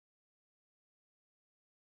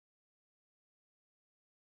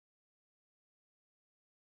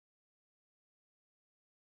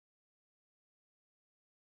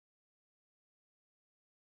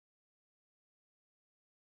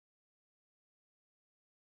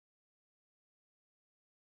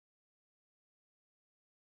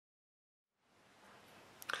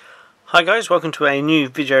Hi guys, welcome to a new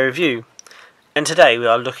video review, and today we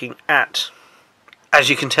are looking at, as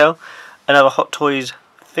you can tell, another Hot Toys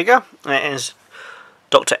figure, and it is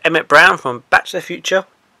Doctor Emmit Brown from Back to the Future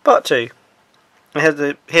Part 2.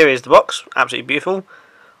 Here is the box, absolutely beautiful.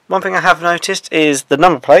 One thing I have noticed is the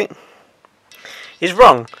number plate is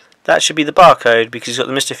wrong. That should be the barcode because he's got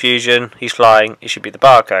the Mr. Fusion, he's flying, it should be the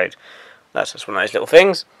barcode. That's just one of those little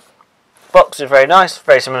things. Box is very nice,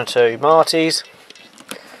 very similar to Marty's.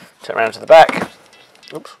 Turn around to the back.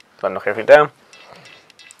 Oops, don't knock everything down.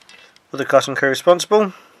 All the cast and crew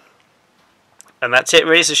responsible. And that's it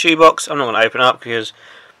really, it's a shoebox. I'm not going to open up because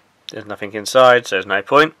there's nothing inside, so there's no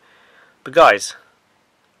point. But guys,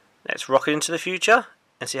 let's rock it into the future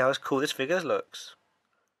and see how cool this figure looks.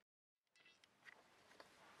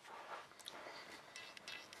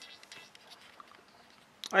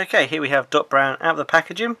 Okay, here we have Doc Brown out of the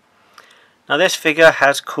packaging. Now this figure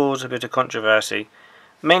has caused a bit of controversy,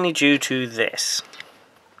 mainly due to this.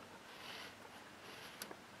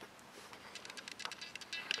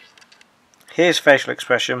 Here's facial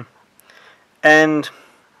expression, and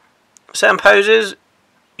certain poses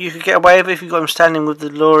you could get away with if you got him standing with the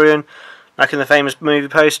DeLorean, like in the famous movie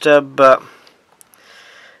poster, but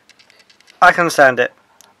I can stand it.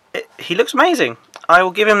 He looks amazing. I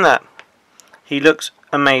will give him that. He looks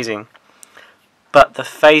amazing. But the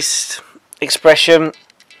face expression,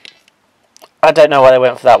 I don't know why they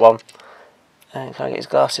went for that one. Can I get his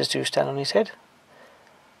glasses to stand on his head?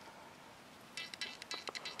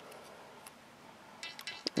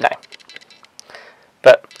 No.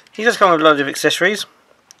 But he does come with a lot of accessories.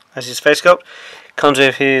 As his face sculpt. Comes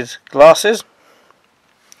with his glasses.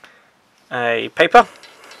 A paper.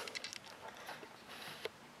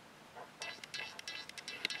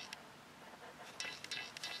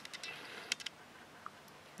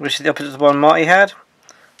 Which is the opposite of the one Marty had.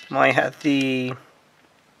 Marty had the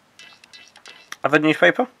other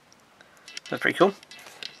newspaper. That's pretty cool.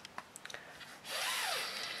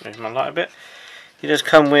 Move my light a bit. He does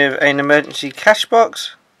come with an emergency cash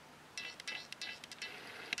box,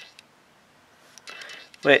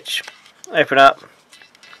 which open up.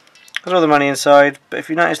 Got all the money inside. But if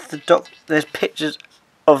you notice, there's pictures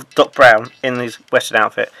of Doc Brown in his Western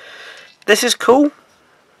outfit. This is cool,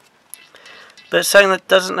 but it's something that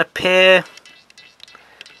doesn't appear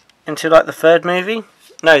until like the third movie.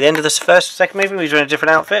 No, the end of the second movie. He's wearing a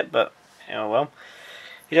different outfit, but oh well.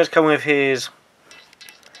 He does come with his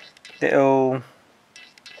little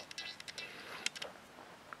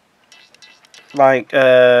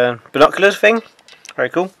binoculars thing. Very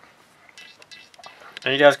cool.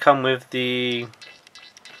 And he does come with the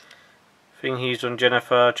thing he used on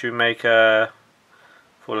Jennifer to make her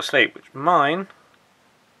fall asleep, which mine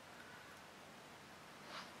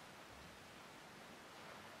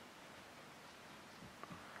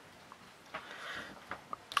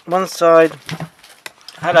one side.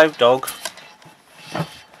 Hello, dog.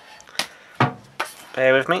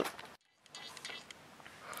 Bear with me.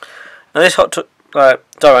 Now this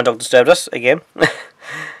Diamond Dog disturbed us again.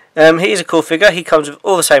 He is a cool figure. He comes with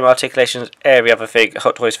all the same articulations as every other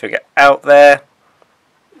Hot Toys figure out there.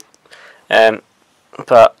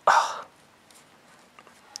 But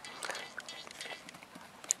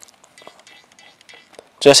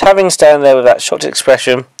just having stand there with that shocked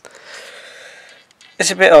expression,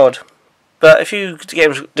 it's a bit odd. But if you get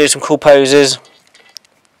him to do some cool poses,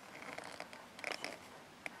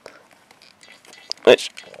 which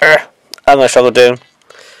I'm going to struggle doing,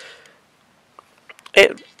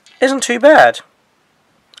 it isn't too bad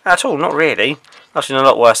at all. Not really. I've seen a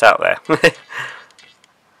lot worse out there.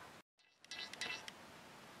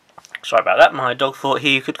 Sorry about that. My dog thought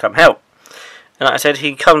he could come help. And like I said,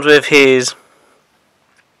 he comes with his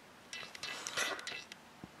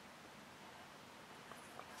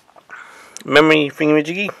memory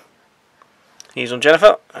thingamajiggy. He's on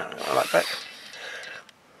Jennifer. I like that.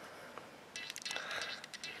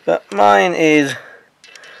 But mine is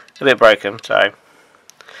a bit broken, so I'm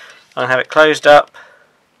going to have it closed up.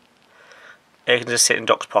 It can just sit in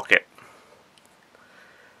Doc's pocket.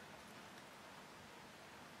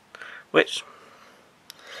 Which,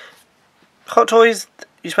 Hot Toys,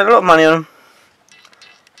 you spend a lot of money on them,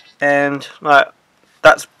 and like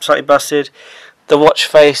that's slightly busted. The watch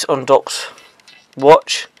face on Doc's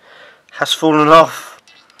watch has fallen off.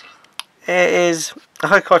 It is a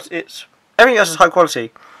high quality. Everything else is high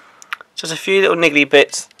quality. Just a few little niggly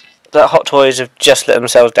bits that Hot Toys have just let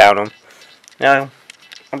themselves down on. Now,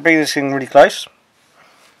 I'm bringing this thing really close.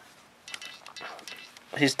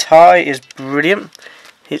 His tie is brilliant.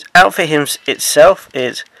 His outfit itself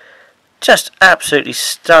is just absolutely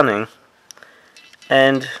stunning.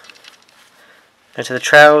 And down to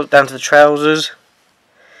the trousers,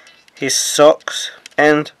 his socks,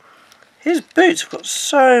 and his boots have got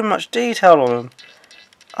so much detail on them.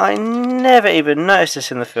 I never even noticed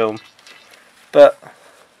this in the film, but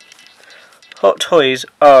Hot Toys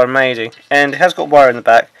are amazing, and it has got wire in the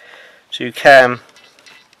back, so you can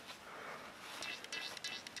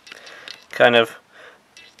kind of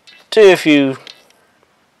do a few,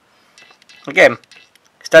 again,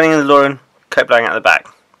 standing in the DeLorean, coat blowing out the back.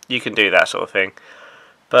 You can do that sort of thing.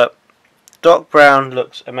 But Doc Brown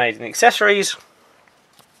looks amazing. The accessories,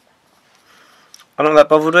 I'm not that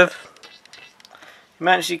bothered with.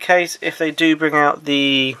 Emergency case, if they do bring out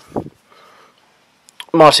the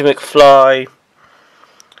Marty McFly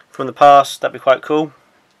from the past, that'd be quite cool.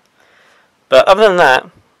 But other than that,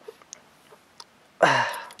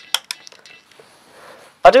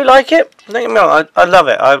 I do like it. Don't get me wrong, I love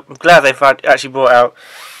it. I'm glad they've actually brought out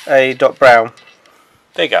a Doc Brown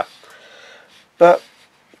figure. But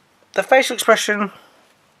the facial expression,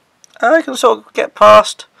 I can sort of get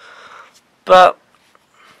past. But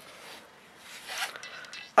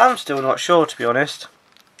I'm still not sure, to be honest.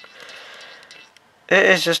 It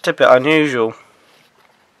is just a bit unusual.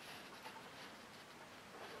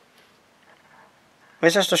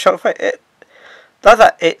 It's just a shock face. Like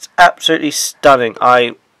that, it's absolutely stunning.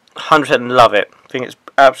 I 100% love it. I think it's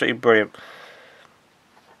absolutely brilliant.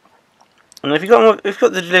 And if you've got the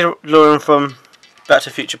DeLorean from Back to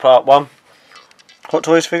the Future Part 1 Hot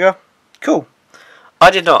Toys figure, cool. I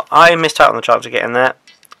did not. I missed out on the chance of getting that,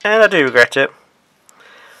 and I do regret it.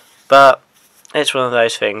 But it's one of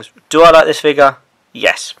those things. Do I like this figure?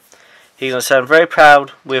 Yes. He's going to say I'm very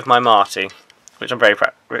proud with my Marty, which I'm very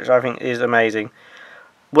proud, which I think is amazing.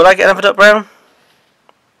 Will I get another Doc Brown?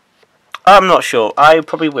 I'm not sure. I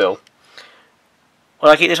probably will. Will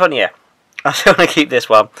I keep this one? Yeah. I still want to keep this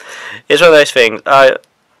one. It's one of those things.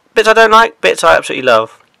 Bits I don't like, bits I absolutely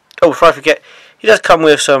love. Oh, before I forget, he does come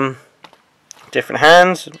with some different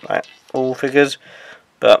hands, like all figures,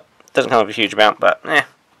 but doesn't come with a huge amount, but eh.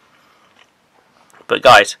 But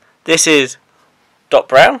guys, this is Doc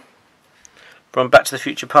Brown from Back to the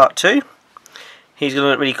Future Part 2. He's going to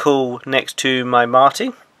look really cool next to my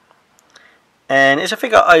Marty. And it's a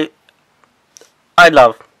figure I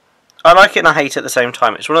love. I like it and I hate it at the same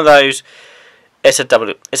time. It's one of those, it's a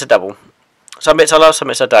double. Some bits I love, some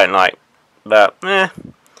bits I don't like. But, I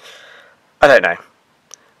don't know.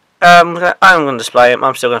 I'm going to display him.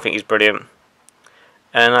 I'm still going to think he's brilliant.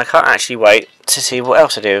 And I can't actually wait to see what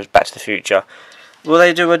else they do with Back to the Future. Will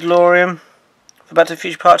they do a DeLorean for Back to the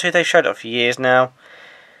Future Part 2? They've showed it for years now.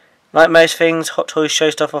 Like most things, Hot Toys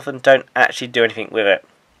show stuff off and don't actually do anything with it,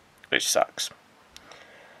 which sucks.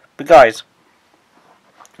 But guys,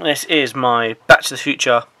 this is my Back to the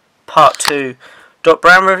Future Part 2 Doc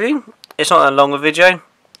Brown review. It's not a longer video,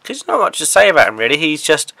 because there's not much to say about him really. He's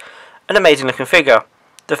just an amazing looking figure.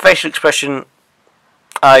 The facial expression,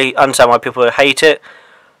 I understand why people hate it.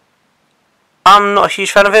 I'm not a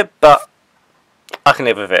huge fan of it, but I can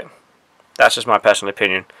live with it. That's just my personal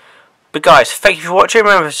opinion. But guys, thank you for watching.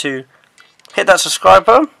 Remember to hit that subscribe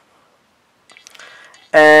button.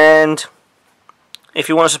 And if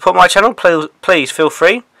you want to support my channel, please feel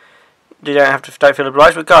free. You don't feel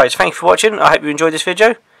obliged. But guys, thank you for watching. I hope you enjoyed this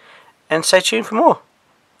video. And stay tuned for more.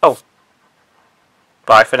 Oh,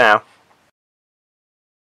 bye for now.